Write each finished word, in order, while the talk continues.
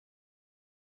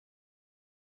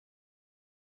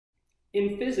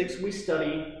In physics, we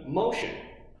study motion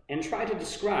and try to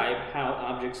describe how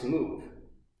objects move.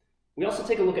 We also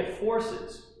take a look at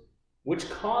forces, which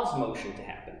cause motion to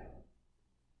happen.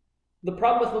 The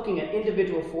problem with looking at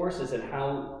individual forces and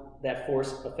how that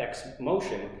force affects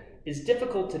motion is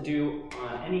difficult to do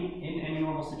in any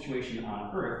normal situation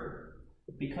on Earth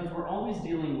because we're always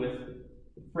dealing with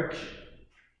friction.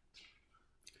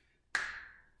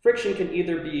 Friction can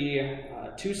either be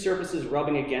two surfaces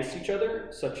rubbing against each other,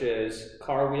 such as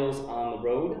car wheels on the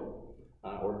road,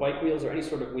 or bike wheels, or any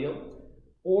sort of wheel,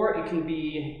 or it can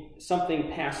be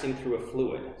something passing through a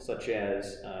fluid, such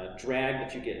as drag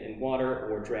that you get in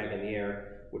water or drag in the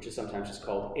air, which is sometimes just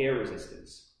called air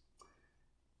resistance.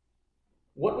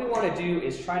 What we want to do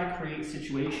is try to create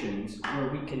situations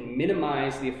where we can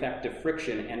minimize the effect of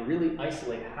friction and really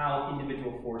isolate how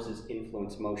individual forces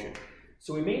influence motion.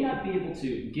 So we may not be able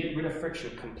to get rid of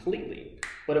friction completely,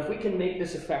 but if we can make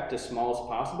this effect as small as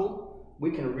possible, we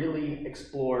can really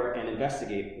explore and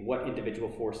investigate what individual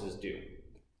forces do.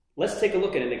 Let's take a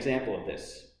look at an example of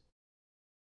this.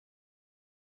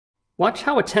 Watch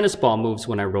how a tennis ball moves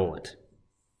when I roll it.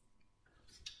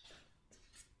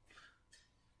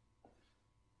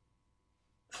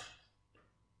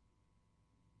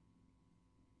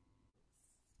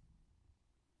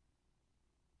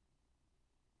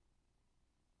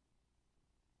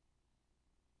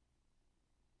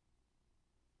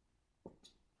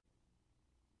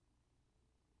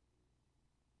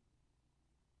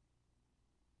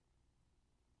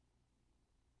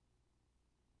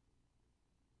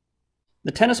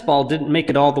 The tennis ball didn't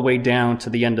make it all the way down to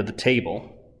the end of the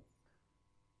table.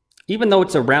 Even though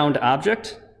it's a round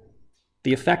object,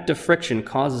 the effect of friction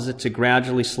causes it to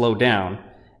gradually slow down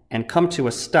and come to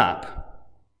a stop.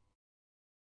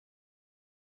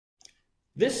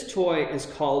 This toy is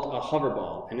called a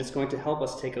hoverball, and it's going to help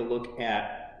us take a look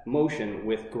at motion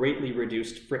with greatly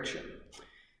reduced friction.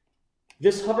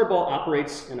 This hoverball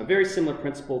operates in a very similar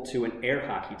principle to an air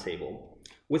hockey table.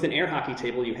 With an air hockey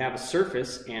table, you have a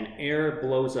surface and air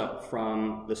blows up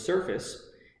from the surface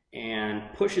and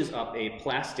pushes up a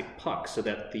plastic puck so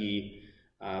that the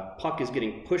puck is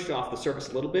getting pushed off the surface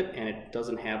a little bit and it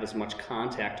doesn't have as much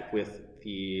contact with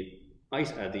the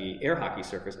air hockey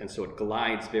surface, and so it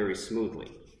glides very smoothly.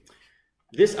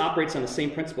 This operates on the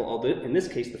same principle, although in this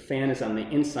case the fan is on the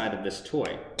inside of this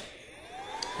toy.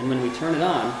 And when we turn it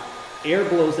on, air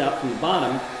blows out from the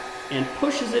bottom and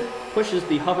pushes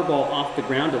the hoverball off the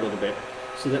ground a little bit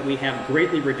so that we have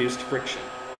greatly reduced friction.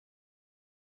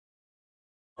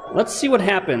 Let's see what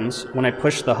happens when I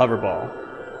push the hoverball.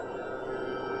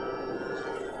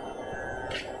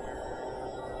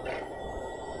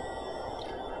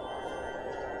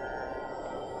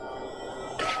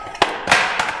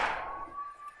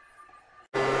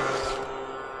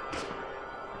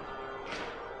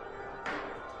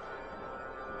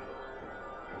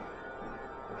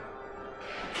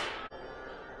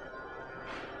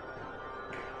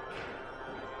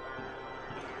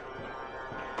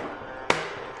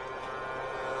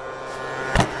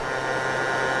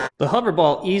 The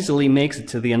hoverball easily makes it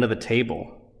to the end of the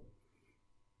table.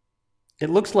 It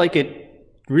looks like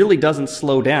it really doesn't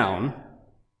slow down,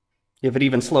 if it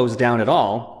even slows down at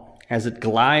all, as it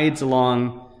glides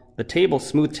along the table,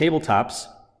 smooth tabletops,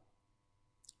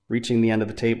 reaching the end of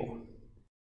the table.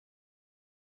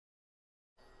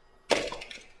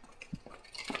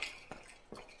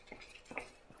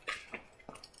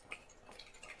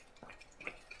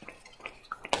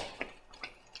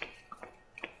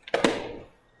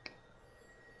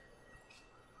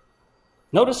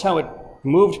 Notice how it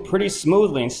moved pretty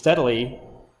smoothly and steadily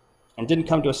and didn't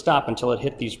come to a stop until it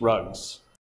hit these rugs.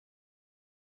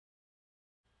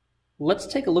 Let's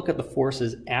take a look at the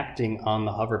forces acting on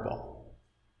the hoverball.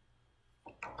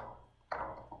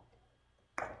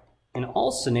 In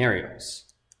all scenarios,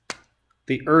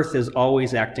 the Earth is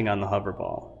always acting on the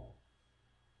hoverball.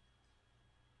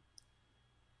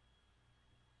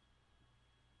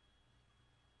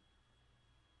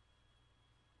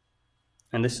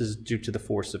 And this is due to the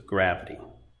force of gravity.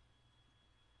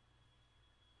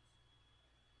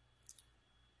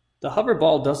 The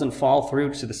hoverball doesn't fall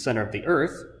through to the center of the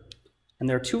Earth, and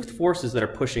there are two forces that are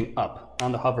pushing up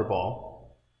on the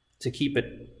hoverball to keep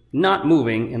it not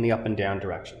moving in the up and down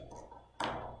direction.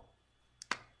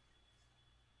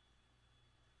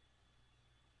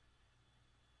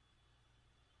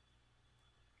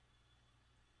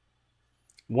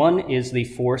 One is the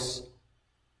force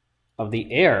of the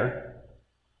air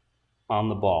on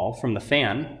the ball from the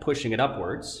fan, pushing it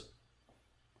upwards.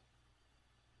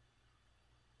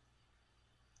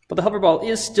 But the hoverball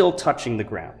is still touching the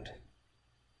ground.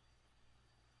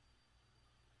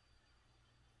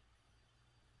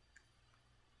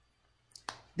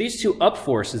 These two up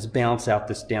forces balance out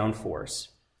this down force,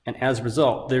 and as a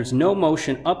result, there's no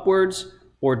motion upwards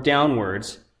or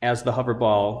downwards as the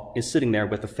hoverball is sitting there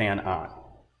with the fan on.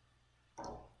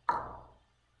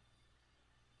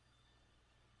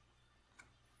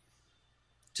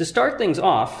 To start things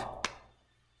off,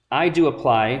 I do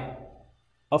apply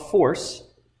a force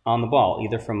on the ball,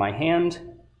 either from my hand,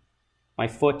 my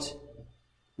foot,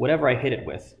 whatever I hit it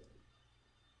with,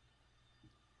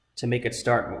 to make it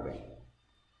start moving.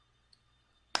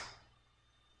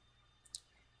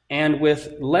 And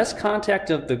with less contact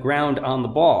of the ground on the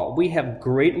ball, we have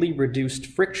greatly reduced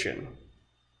friction.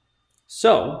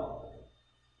 So,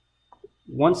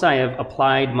 once I have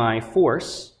applied my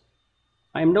force,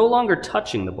 I am no longer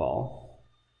touching the ball.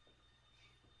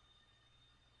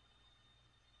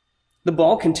 The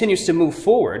ball continues to move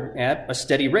forward at a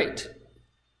steady rate,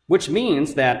 which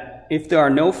means that if there are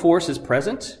no forces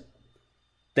present,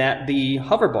 that the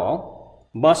hoverball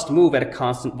must move at a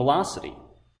constant velocity.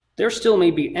 There still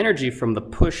may be energy from the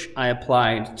push I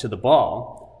applied to the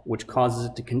ball, which causes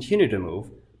it to continue to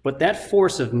move, but that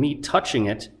force of me touching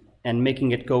it and making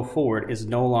it go forward is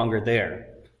no longer there.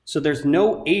 So there's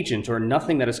no agent or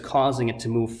nothing that is causing it to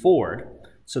move forward,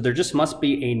 so there just must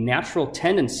be a natural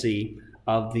tendency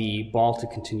of the ball to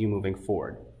continue moving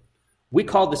forward. We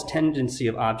call this tendency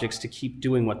of objects to keep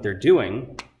doing what they're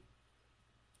doing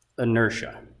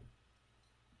inertia.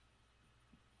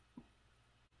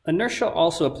 Inertia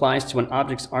also applies to when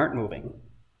objects aren't moving.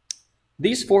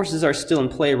 These forces are still in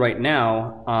play right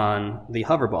now on the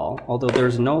hoverball, although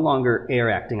there's no longer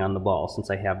air acting on the ball since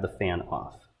I have the fan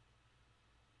off.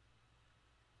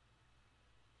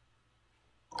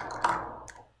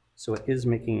 So it is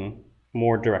making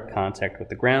more direct contact with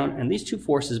the ground, and these two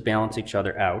forces balance each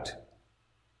other out.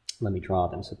 Let me draw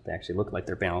them so they actually look like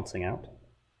they're balancing out.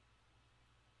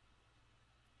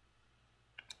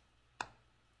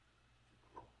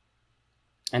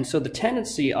 And so the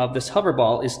tendency of this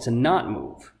hoverball is to not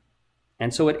move.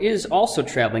 And so it is also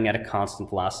traveling at a constant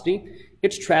velocity.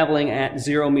 It's traveling at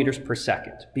 0 meters per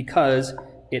second because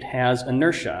it has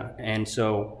inertia, and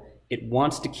so it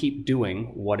wants to keep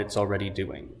doing what it's already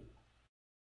doing.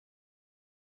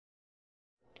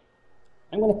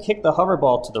 I'm going to kick the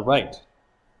hoverball to the right.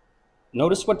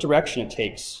 Notice what direction it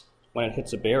takes when it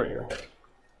hits a barrier.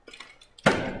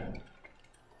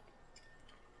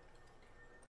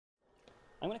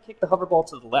 I'm going to kick the hoverball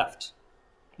to the left.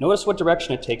 Notice what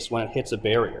direction it takes when it hits a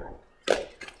barrier.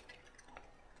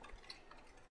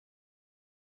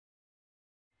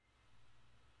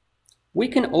 We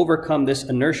can overcome this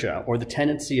inertia, or the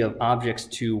tendency of objects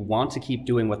to want to keep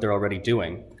doing what they're already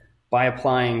doing, by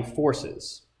applying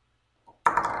forces.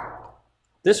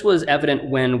 This was evident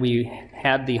when we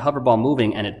had the hoverball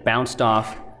moving and it bounced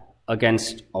off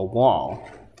against a wall.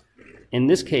 In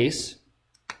this case,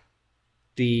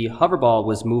 the hoverball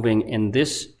was moving in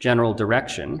this general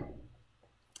direction,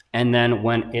 and then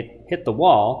when it hit the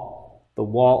wall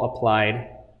applied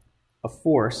a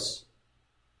force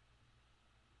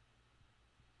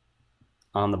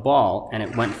on the ball, and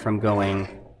it went from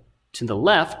going to the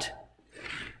left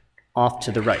off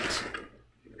to the right.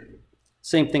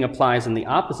 Same thing applies in the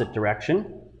opposite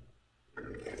direction.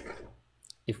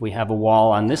 If we have a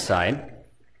wall on this side,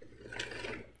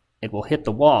 it will hit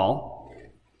the wall,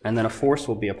 and then a force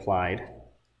will be applied.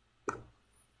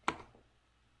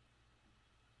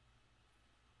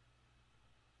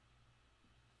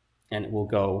 And it will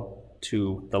go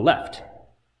to the left.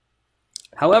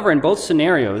 However, in both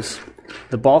scenarios,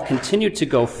 the ball continued to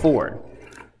go forward,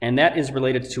 and that is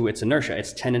related to its inertia,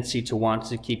 its tendency to want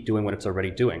to keep doing what it's already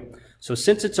doing. So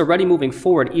since it's already moving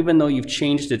forward, even though you've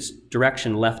changed its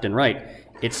direction left and right,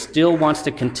 it still wants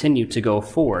to continue to go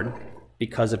forward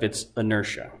because of its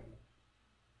inertia.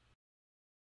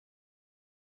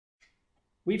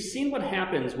 We've seen what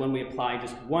happens when we apply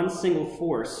just one single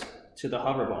force to the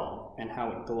hoverball and how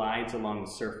it glides along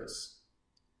the surface.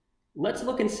 Let's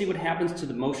look and see what happens to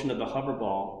the motion of the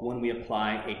hoverball when we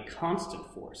apply a constant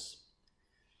force.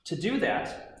 To do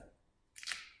that,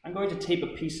 I'm going to tape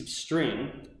a piece of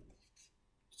string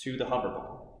to the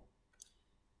hoverball.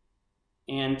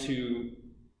 And to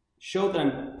show that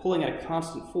I'm pulling at a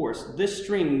constant force, this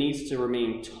string needs to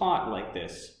remain taut like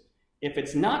this. If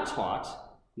it's not taut,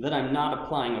 then I'm not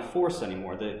applying a force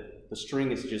anymore. The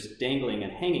string is just dangling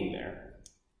and hanging there.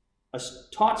 A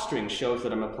taut string shows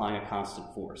that I'm applying a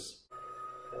constant force.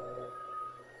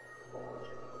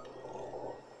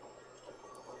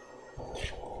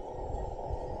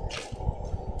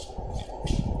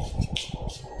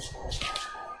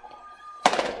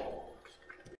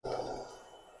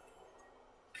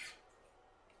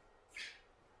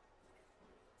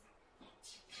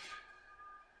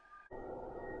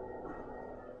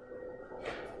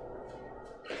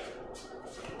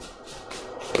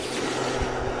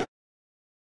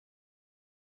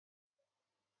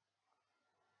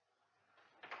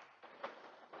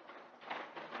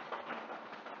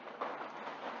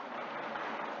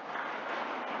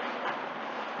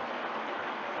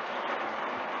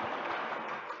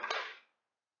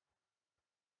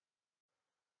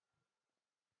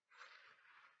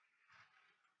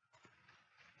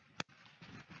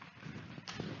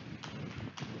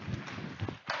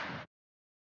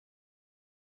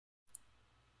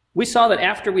 We saw that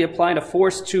after we applied a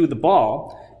force to the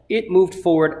ball, it moved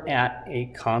forward at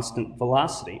a constant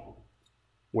velocity,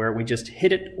 where we just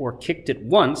hit it or kicked it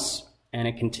once, and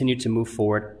it continued to move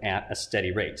forward at a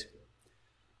steady rate.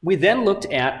 We then looked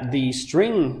at the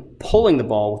string pulling the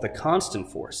ball with a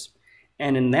constant force.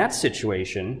 And in that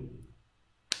situation,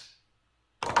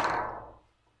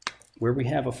 where we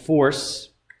have a force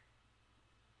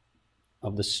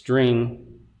of the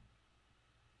string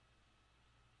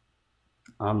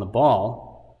on the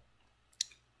ball,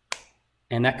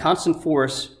 and that constant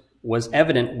force was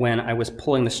evident when I was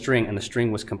pulling the string and the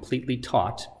string was completely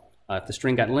taut. If the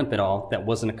string got limp at all, that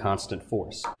wasn't a constant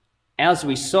force. As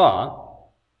we saw,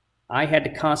 I had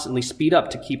to constantly speed up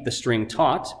to keep the string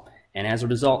taut, and as a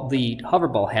result, the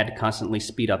hoverball had to constantly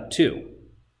speed up too.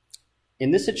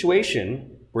 In this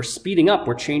situation, we're speeding up,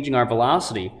 we're changing our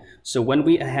velocity, so when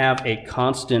we have a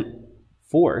constant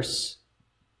force,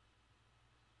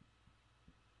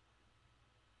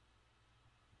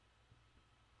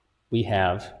 we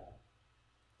have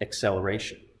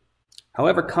acceleration.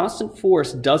 However, constant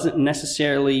force doesn't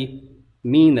necessarily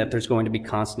mean that there's going to be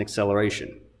constant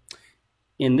acceleration.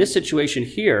 In this situation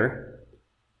here,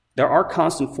 there are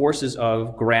constant forces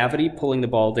of gravity pulling the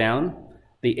ball down,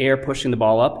 the air pushing the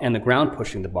ball up, and the ground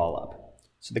pushing the ball up.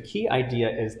 So the key idea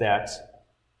is that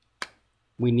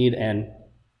we need an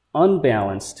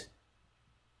unbalanced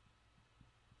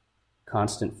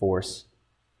constant force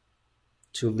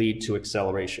to lead to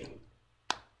acceleration.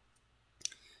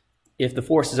 If the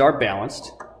forces are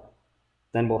balanced,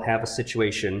 then we'll have a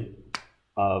situation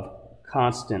of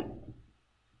constant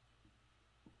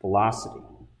velocity.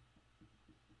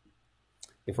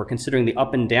 If we're considering the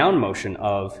up and down motion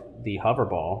of the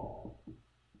hoverball,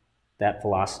 that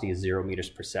velocity is 0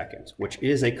 meters per second, which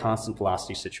is a constant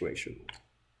velocity situation.